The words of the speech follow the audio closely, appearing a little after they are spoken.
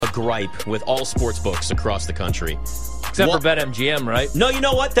gripe with all sports books across the country. Except for BetMGM, right? No, you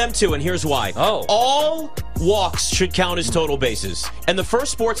know what? Them too, and here's why. Oh. All walks should count as total bases. And the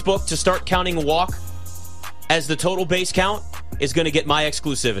first sports book to start counting a walk as the total base count is going to get my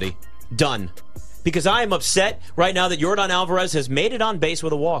exclusivity. Done. Because I am upset right now that Yordan Alvarez has made it on base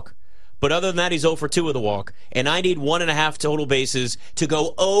with a walk. But other than that, he's 0 for 2 with a walk. And I need 1.5 total bases to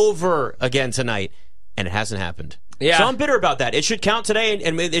go over again tonight. And it hasn't happened. Yeah. So I'm bitter about that. It should count today,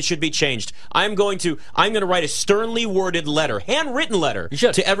 and it should be changed. I'm going to write a sternly worded letter, handwritten letter,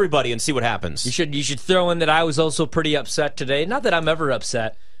 to everybody and see what happens. You should throw in that I was also pretty upset today. Not that I'm ever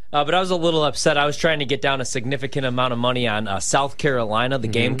upset, but I was a little upset. I was trying to get down a significant amount of money on South Carolina, the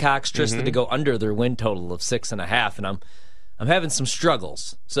Gamecocks, Tristan, to go under their win total of 6.5, and I'm having some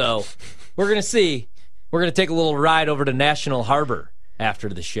struggles. So we're gonna see. We're gonna take a little ride over to National Harbor after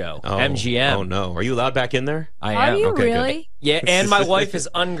the show. MGM. Oh, no. Are you allowed back in there? I am. Are you Okay, really? good. Yeah, and my wife has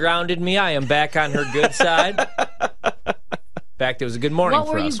ungrounded me. I am back on her good side. In fact, it was a good morning What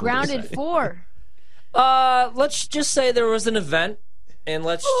for were you us. grounded for? Let's just say there was an event, and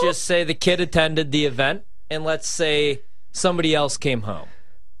let's just say the kid attended the event, and let's say somebody else came home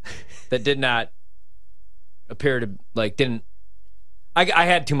that did not appear to, didn't. I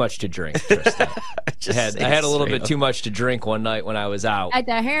had too much to drink, Tristan. I had a little bit too much to drink one night when I was out. At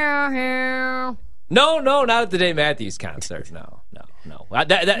the hair. No, not at the Dave Matthews concert. No.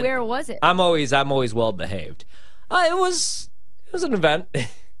 Where was it? I'm always well behaved. It was an event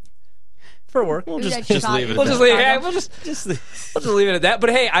for work. We'll Who's just that leave it We'll at just that. leave. Yeah, we'll just leave it at that. But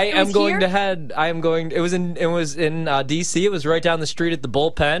hey, I am was going here? to head. I am going. It was in D.C. It was right down the street at the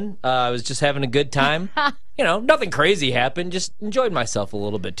Bullpen. I was just having a good time. Nothing crazy happened. Just enjoyed myself a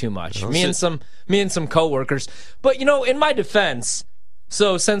little bit too much. Me and some coworkers. But in my defense,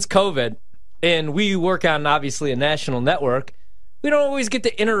 so since COVID, and we work on obviously a national network, we don't always get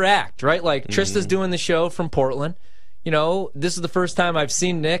to interact, right? Like Trista's doing the show from Portland. This is the first time I've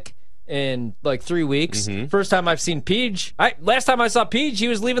seen Nick in 3 weeks. First time I've seen Peach. Last time I saw Peach, he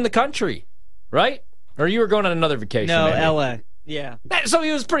was leaving the country, right? Or you were going on another vacation. No, maybe. L.A. Yeah. So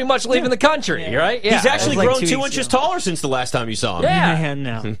he was pretty much leaving the country, right? Yeah. He's actually like grown 2 2 weeks inches ago. taller since the last time you saw him. Yeah.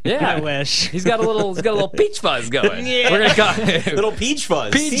 No. Yeah. I wish. He's got a little peach fuzz going. Yeah. We're gonna call it Little peach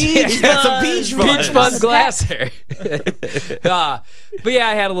fuzz. He's got some peach fuzz. Peach fuzz glass hair. But yeah,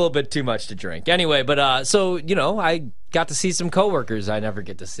 I had a little bit too much to drink. Anyway, but so I got to see some coworkers I never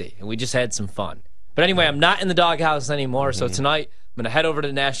get to see, and we just had some fun. But anyway, I'm not in the doghouse anymore, so tonight I'm gonna head over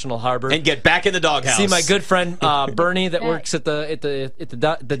to National Harbor And get back in the doghouse. see my good friend Bernie that works at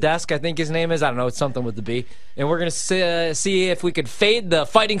the desk. I think his name is. I don't know. It's something with the B. And we're gonna see if we could fade the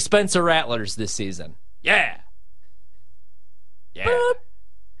Fighting Spencer Rattlers this season. Yeah.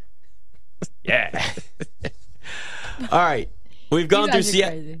 All right. We've gone through guys are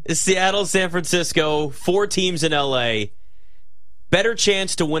crazy. Seattle, San Francisco, 4 teams in L.A. Better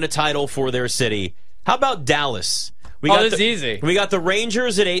chance to win a title for their city. How about Dallas? This is easy. We got the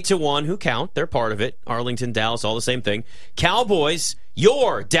Rangers at 8-1, who count. They're part of it. Arlington, Dallas, all the same thing. Cowboys,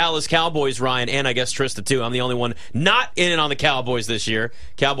 your Dallas Cowboys, Ryan, and I guess Trista, too. I'm the only one not in on the Cowboys this year.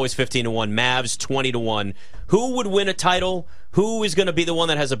 Cowboys 15-1, Mavs 20-1. Who would win a title? Who is going to be the one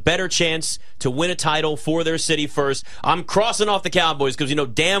that has a better chance to win a title for their city first? I'm crossing off the Cowboys because you know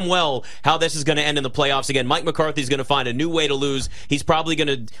damn well how this is going to end in the playoffs again. Mike McCarthy's going to find a new way to lose. He's probably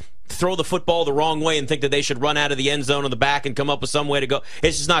going to throw the football the wrong way and think that they should run out of the end zone on the back and come up with some way to go.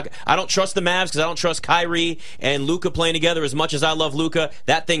 It's just not. I don't trust the Mavs because I don't trust Kyrie and Luka playing together as much as I love Luka.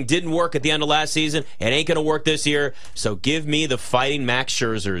 That thing didn't work at the end of last season. It ain't going to work this year. So give me the Fighting Max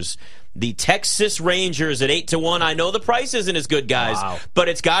Scherzers. The Texas Rangers at 8-1. I know the price isn't as good, guys, but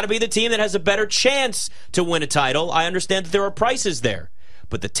it's got to be the team that has a better chance to win a title. I understand that there are prices there,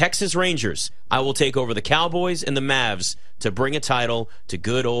 but the Texas Rangers, I will take over the Cowboys and the Mavs to bring a title to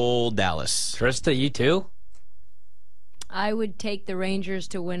good old Dallas. Trista, you too? I would take the Rangers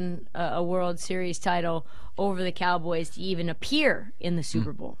to win a World Series title over the Cowboys to even appear in the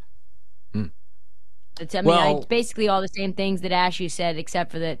Super Bowl. It's, it's basically all the same things that Ashley said,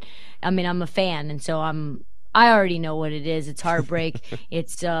 except for that, I'm a fan, and so I already know what it is. It's heartbreak.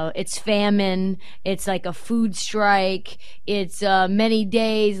 It's famine. It's like a food strike. It's many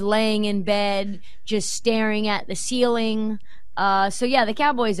days laying in bed, just staring at the ceiling. So yeah, the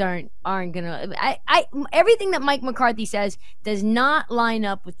Cowboys aren't gonna. Everything that Mike McCarthy says does not line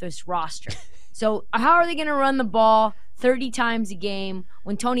up with this roster. So how are they gonna run the ball 30 times a game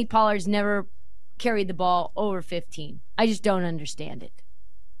when Tony Pollard's never carried the ball over 15? I just don't understand it.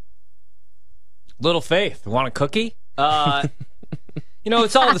 Little Faith, want a cookie?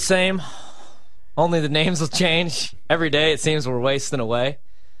 It's all the same. Only the names will change. Every day it seems we're wasting away.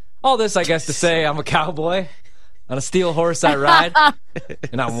 All this, I guess, to say I'm a cowboy. On a steel horse I ride,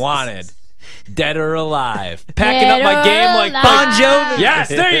 and I'm wanted. Dead or alive. Packing up my game like Bon Jovi. Yes,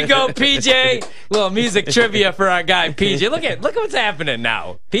 there you go, PJ. Little music trivia for our guy, PJ. Look what's happening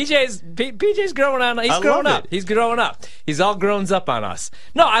now. PJ's growing on. He's growing up. He's growing up. He's all grown up on us.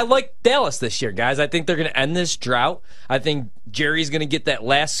 No, I like Dallas this year, guys. I think they're going to end this drought. I think Jerry's going to get that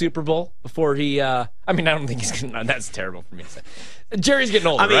last Super Bowl before he. I don't think he's going to. That's terrible for me to say. Jerry's getting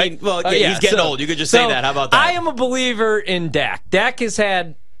older, right? Well, he's getting old. You could just say that. How about that? I am a believer in Dak. Dak's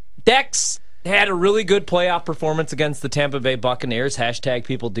had a really good playoff performance against the Tampa Bay Buccaneers. #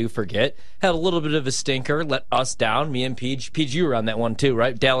 people do forget. Had a little bit of a stinker. Let us down. Me and Peach. Peach, you were on that one too,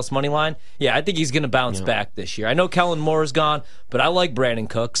 right? Dallas money line. Yeah, I think he's going to bounce back this year. I know Kellen Moore is gone, but I like Brandon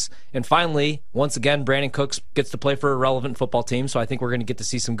Cooks. And finally, once again, Brandon Cooks gets to play for a relevant football team, so I think we're going to get to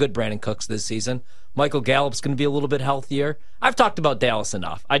see some good Brandon Cooks this season. Michael Gallup's going to be a little bit healthier. I've talked about Dallas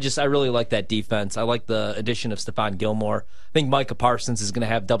enough. I really like that defense. I like the addition of Stephon Gilmore. I think Micah Parsons is going to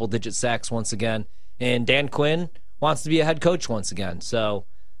have double-digit sacks once again. And Dan Quinn wants to be a head coach once again. So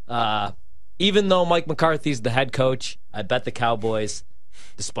even though Mike McCarthy's the head coach, I bet the Cowboys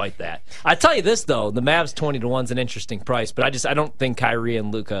despite that. I tell you this, though, the Mavs 20-1 is an interesting price, but I don't think Kyrie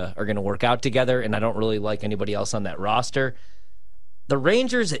and Luka are going to work out together, and I don't really like anybody else on that roster. The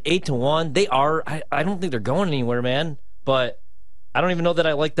Rangers at 8-1, they are. I don't think they're going anywhere, man. But I don't even know that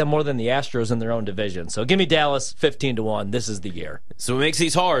I like them more than the Astros in their own division. So give me Dallas 15-1. This is the year. So it makes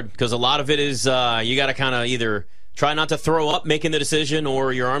these hard because a lot of it is you got to kind of either try not to throw up making the decision,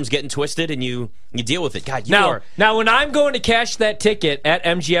 or your arm's getting twisted and you deal with it. God, now when I'm going to cash that ticket at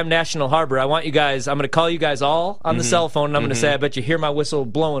MGM National Harbor, I want you guys. I'm going to call you guys all on the cell phone, and I'm going to say, I bet you hear my whistle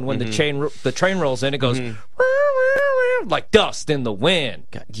blowing when the train rolls in. It goes. Like dust in the wind.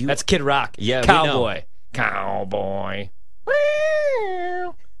 God, that's Kid Rock. Yeah, Cowboy. Cowboy.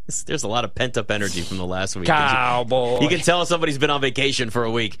 There's a lot of pent-up energy from the last week. Cowboy. You can tell somebody's been on vacation for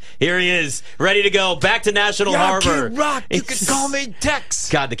a week. Here he is, ready to go, back to National Harbor. Kid Rock, you can call me Tex.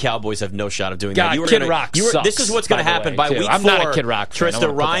 God, the Cowboys have no shot of doing that. Kid Rock sucks. This is what's going to happen by week 4. I'm not a Kid Rock fan.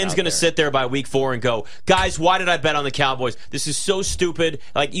 Trista, Ryan's going to sit there by week 4 and go, guys, why did I bet on the Cowboys? This is so stupid.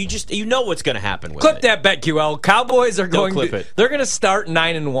 Like, you know what's going to happen with it. Clip that bet, QL. Cowboys are going to they're going to start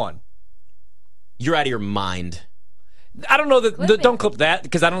 9-1. You're out of your mind. I don't know that. Don't clip that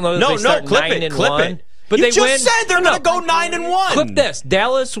because I don't know that they start 9-1. Clip it. But you they just win. said they're going to go 9-1. Clip this.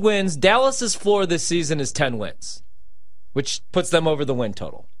 Dallas wins. Dallas's floor this season is 10 wins, which puts them over the win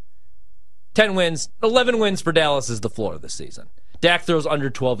total. 10 wins, 11 wins for Dallas is the floor this season. Dak throws under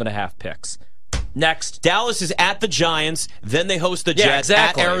 12.5 picks. Next. Dallas is at the Giants, then they host the Jets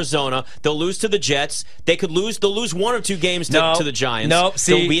at Arizona. They'll lose to the Jets. They'll lose 1 or 2 games to the Giants.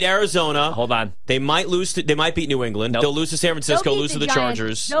 They'll beat Arizona. Hold on. They might beat New England. They'll lose to San Francisco, lose to the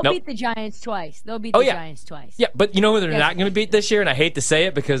Chargers. They'll beat the Giants twice. They'll beat the Giants twice. Yeah, but you know who they're not going to beat this year, and I hate to say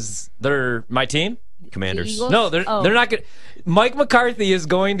it because they're my team? Commanders. No, they're not going to. Mike McCarthy is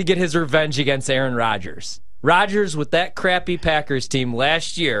going to get his revenge against Aaron Rodgers. Rodgers, with that crappy Packers team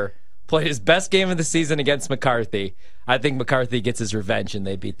last year, played his best game of the season against McCarthy. I think McCarthy gets his revenge and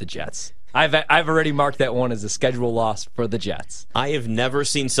they beat the Jets. I've already marked that one as a schedule loss for the Jets. I have never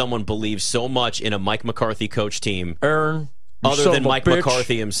seen someone believe so much in a Mike McCarthy coach team. Other than Mike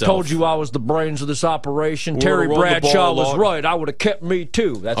McCarthy himself. Told you I was the brains of this operation. Terry Bradshaw was right. I would have kept me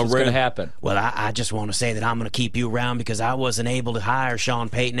too. That's what's going to happen. Well, I just want to say that I'm going to keep you around because I wasn't able to hire Sean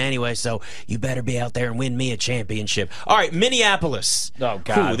Payton anyway, so you better be out there and win me a championship. All right, Minneapolis. Oh,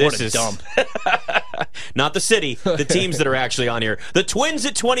 God, this is dump. Not the city, the teams that are actually on here. The Twins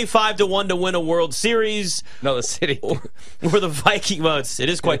at 25-1 to win a World Series. No, the city. Or the Vikings. Well, it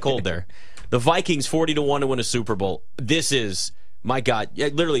is quite cold there. The Vikings 40-1 to win a Super Bowl. This is, my God,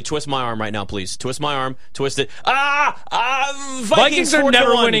 literally twist my arm right now, please. Twist my arm, twist it. Vikings are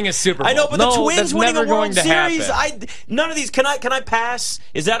never winning a Super Bowl. I know, but the Twins winning a World Series. None of these. Can I pass?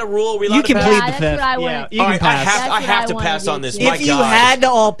 Is that a rule? Are we allowed to pass? You can plead the fifth. You can pass. I have to pass on this. If you had to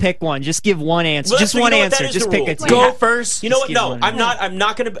all pick one, just give one answer. Just one answer. Just pick a team. Go first. You know what? No, I'm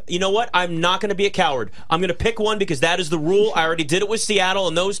not going to. You know what? I'm not going to be a coward. I'm going to pick one because that is the rule. I already did it with Seattle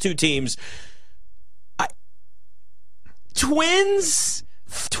and those 2 teams. Twins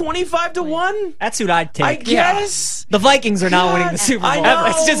 25-1. That's who I'd take. I guess the Vikings are not winning the Super Bowl.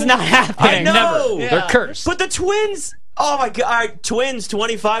 It's just not happening. I know. Never. They're cursed. But the Twins. Oh my God! All right, Twins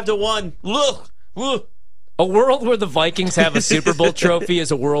 25-1. Look. A world where the Vikings have a Super Bowl trophy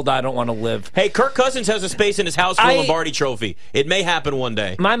is a world I don't want to live. Hey, Kirk Cousins has a space in his house for a Lombardi trophy. It may happen one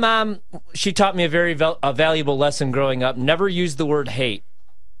day. My mom, she taught me a very valuable lesson growing up. Never use the word hate.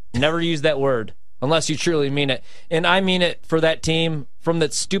 Never use that word. unless you truly mean it. And I mean it for that team, from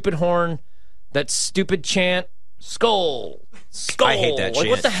that stupid horn, that stupid chant, Skull. Skull. I hate that like, chant.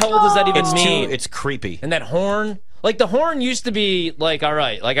 What the hell does that even mean? It's creepy. And that horn, like the horn used to be like, all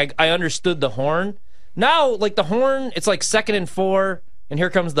right, like I understood the horn. Now, like the horn, it's like 2nd and 4, and here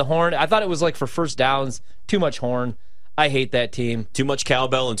comes the horn. I thought it was like for first downs. Too much horn. I hate that team. Too much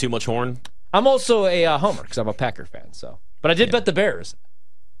cowbell and too much horn. I'm also a homer because I'm a Packer fan. So, but I did bet the Bears.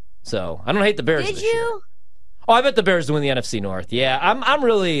 So I don't hate the Bears. Did this you? year. Oh, I bet the Bears to win the NFC North. Yeah, I'm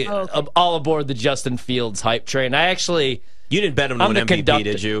really all aboard the Justin Fields hype train. I actually. You didn't bet him to win MVP,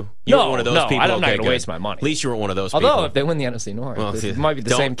 did you? You No, were one of those no, people. I'm not Okay, going to waste my money. At least you were one of those Although, people. if they win the NFC North, Well, it might be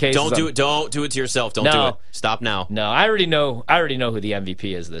the same case. Don't do it. Don't do it to yourself. Don't do it. Stop now. No, I already know who the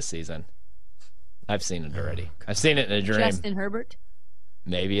MVP is this season. I've seen it already. I've seen it in a dream. Justin Herbert.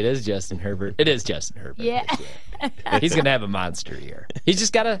 Maybe it is Justin Herbert. It is Justin Herbert. Yeah. He's going to have a monster year. He's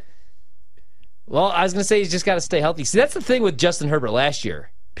just got to. Well, I was going to say he's just got to stay healthy. See, that's the thing with Justin Herbert last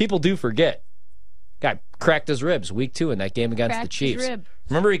year. People do forget. Guy cracked his ribs week 2 in that game against the Chiefs.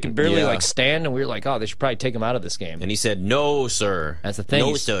 Remember, he could barely stand, and we were like, "Oh, they should probably take him out of this game." And he said, "No, sir." That's the thing.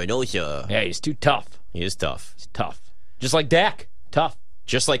 No, sir. No, sir. Yeah, he's too tough. He is tough. He's tough, just like Dak. Tough.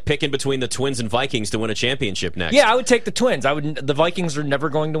 Just like picking between the Twins and Vikings to win a championship next. Yeah, I would take the Twins. The Vikings are never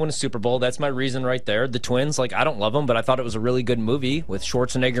going to win a Super Bowl. That's my reason right there. The Twins, like, I don't love them, but I thought it was a really good movie with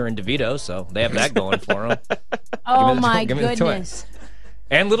Schwarzenegger and DeVito, so they have that going for them. Oh my goodness.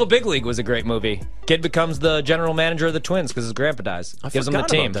 And Little Big League was a great movie. Kid becomes the general manager of the Twins because his grandpa dies. Gives him the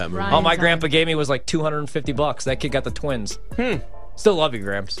team. That movie. All my grandpa gave me was like $250. That kid got the Twins. Still love you,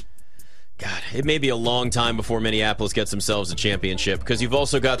 Gramps. God, it may be a long time before Minneapolis gets themselves a championship because you've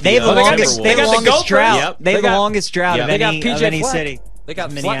also got the They have the longest, Timberwolves. they have the longest drought. Yep. They have the longest drought Yep. of They got any, PJ of any Fleck. city. They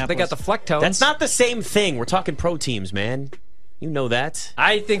got Minneapolis. they got the Flecktones. That's not the same thing. We're talking pro teams, man. You know that.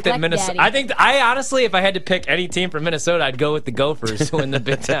 I think that Fleck Minnesota. Daddy. I honestly, if I had to pick any team from Minnesota, I'd go with the Gophers to win the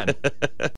Big Ten.